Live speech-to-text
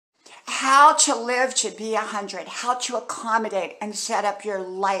how to live to be 100, how to accommodate and set up your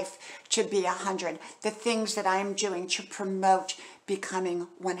life to be 100, the things that I'm doing to promote becoming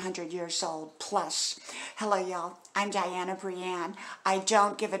 100 years old plus. Hello, y'all. I'm Dianna Brianne. I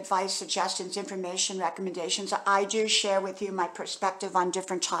don't give advice, suggestions, information, recommendations. I do share with you my perspective on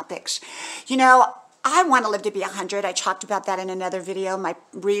different topics. You know, I want to live to be 100. I talked about that in another video, my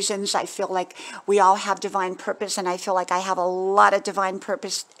reasons. I feel like we all have divine purpose, and I feel like I have a lot of divine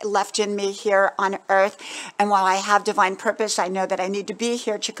purpose left in me here on earth. And while I have divine purpose, I know that I need to be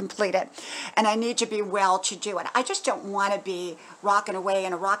here to complete it, and I need to be well to do it. I just don't want to be rocking away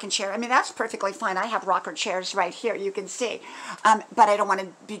in a rocking chair. I mean, that's perfectly fine. I have rocker chairs right here, you can see. But I don't want to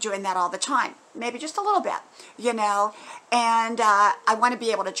be doing that all the time. Maybe just a little bit, you know, and I want to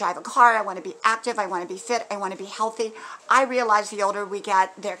be able to drive a car. I want to be active. I want to be fit. I want to be healthy. I realize the older we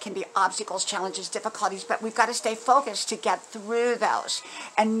get, there can be obstacles, challenges, difficulties, but we've got to stay focused to get through those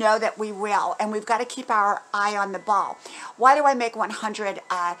and know that we will. And we've got to keep our eye on the ball. Why do I make 100?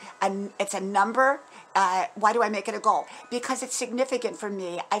 It's a number. Why do I make it a goal? Because it's significant for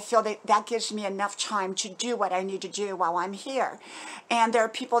me. I feel that that gives me enough time to do what I need to do while I'm here. And there are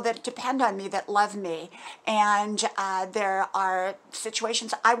people that depend on me, that love me. And there are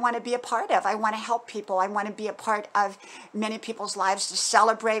situations I want to be a part of. I want to help people. I want to be a part of many people's lives, to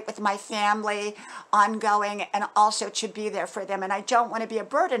celebrate with my family ongoing, and also to be there for them. And I don't want to be a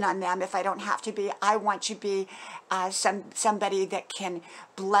burden on them if I don't have to be. I want to be somebody that can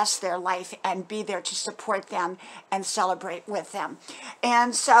bless their life and be there to support them and celebrate with them.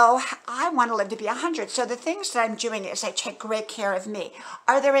 And so I want to live to be 100. So the things that I'm doing is I take great care of me.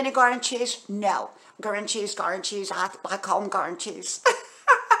 Are there any guarantees? No. Guarantees, I call them guarantees.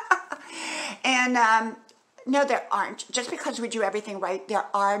 And no, there aren't. Just because we do everything right, there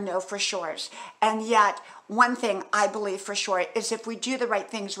are no for sures. And yet, one thing I believe for sure is if we do the right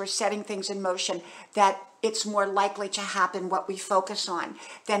things, we're setting things in motion, that it's more likely to happen what we focus on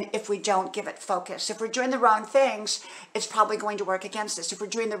than if we don't give it focus. If we're doing the wrong things, it's probably going to work against us. If we're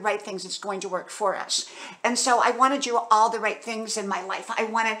doing the right things, it's going to work for us. And so I want to do all the right things in my life. I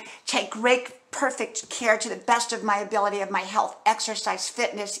want to take great, perfect care to the best of my ability of my health, exercise,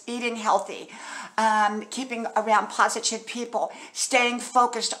 fitness, eating healthy, keeping around positive people, staying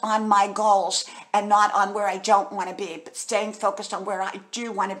focused on my goals and not on where I don't want to be, but staying focused on where I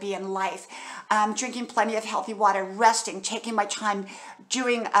do want to be in life. Drinking plenty of healthy water, resting, taking my time,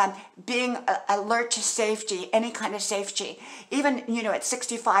 doing, being alert to safety, any kind of safety. Even, you know, at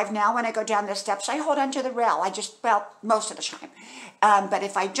 65 now, when I go down the steps, I hold onto the rail. Well, most of the time. But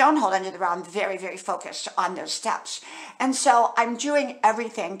if I don't hold onto the rail, I'm very, very focused on those steps. And so I'm doing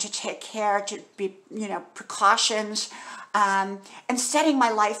everything to take care, to be, you know, precautions, and setting my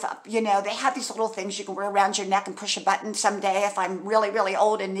life up. You know, they have these little things you can wear around your neck and push a button. Someday, if I'm really, really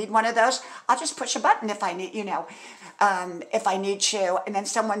old and need one of those, I'll just push a button if I need, you know, if I need to, and then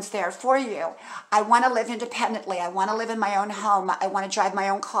someone's there for you. I want to live independently. I want to live in my own home. I want to drive my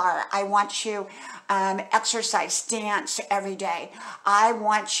own car. I want to exercise, dance every day. I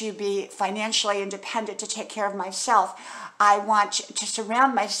want to be financially independent to take care of myself. I want to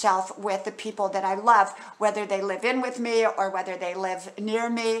surround myself with the people that I love, whether they live in with me or whether they live near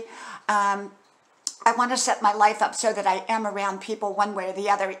me. I want to set my life up so that I am around people one way or the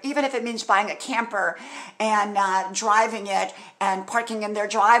other, even if it means buying a camper and driving it and parking in their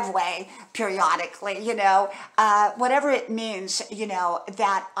driveway periodically, you know, whatever it means, you know,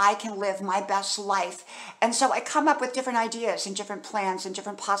 that I can live my best life. And so I come up with different ideas and different plans and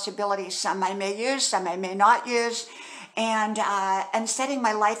different possibilities. Some I may use, some I may not use. And setting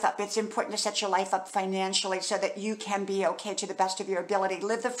my life up. It's important to set your life up financially so that you can be okay to the best of your ability.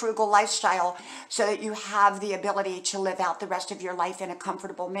 Live the frugal lifestyle so that you have the ability to live out the rest of your life in a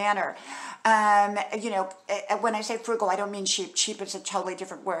comfortable manner. You know, when I say frugal, I don't mean cheap. Cheap is a totally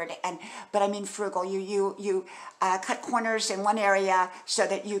different word, but I mean frugal. You cut corners in one area so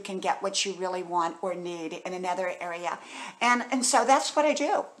that you can get what you really want or need in another area. And so that's what I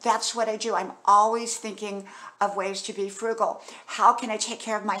do. That's what I do. I'm always thinking of ways to be frugal. How can I take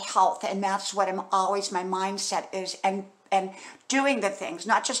care of my health? And that's what I'm always, my mindset is, and doing the things,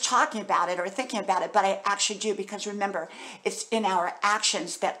 not just talking about it or thinking about it, but I actually do, because remember, it's in our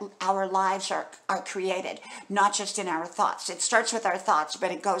actions that our lives are created, not just in our thoughts. It starts with our thoughts,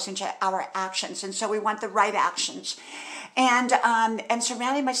 but it goes into our actions. And so we want the right actions. And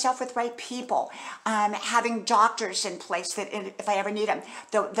surrounding myself with right people, having doctors in place that if I ever need them,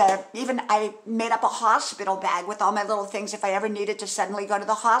 even I made up a hospital bag with all my little things if I ever needed to suddenly go to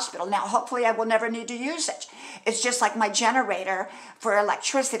the hospital. Now, hopefully I will never need to use it. It's just like my generator generator for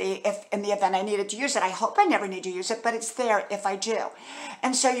electricity if in the event I needed to use it. I hope I never need to use it, but it's there if I do.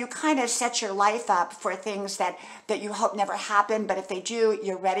 And so you kind of set your life up for things that you hope never happen, but if they do,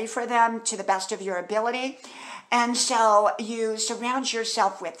 you're ready for them to the best of your ability. And so you surround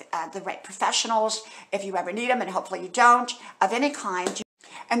yourself with the right professionals if you ever need them, and hopefully you don't, of any kind.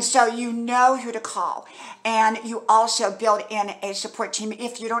 And so you know who to call. And you also build in a support team.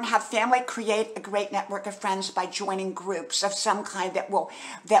 If you don't have family, create a great network of friends by joining groups of some kind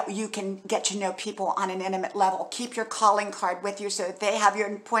that you can get to know people on an intimate level. Keep your calling card with you so that they have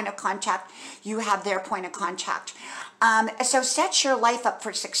your point of contact, you have their point of contact. So set your life up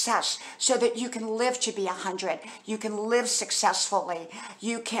for success so that you can live to be 100. You can live successfully.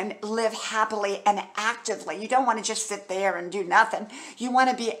 You can live happily and actively. You don't want to just sit there and do nothing. You want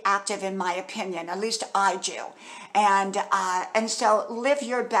to be active, in my opinion. At least I do. And so live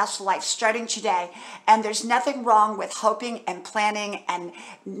your best life starting today. And there's nothing wrong with hoping and planning and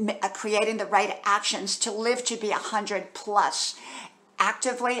creating the right actions to live to be 100 plus.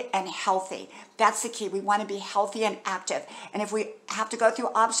 Actively and healthy. That's the key. We want to be healthy and active. And if we have to go through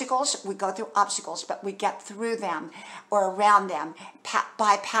obstacles, we go through obstacles, but we get through them or around them,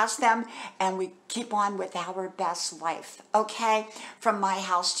 bypass them, and we keep on with our best life. Okay? From my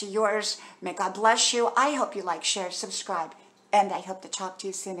house to yours. May God bless you. I hope you like, share, subscribe, and I hope to talk to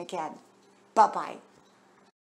you soon again. Bye-bye.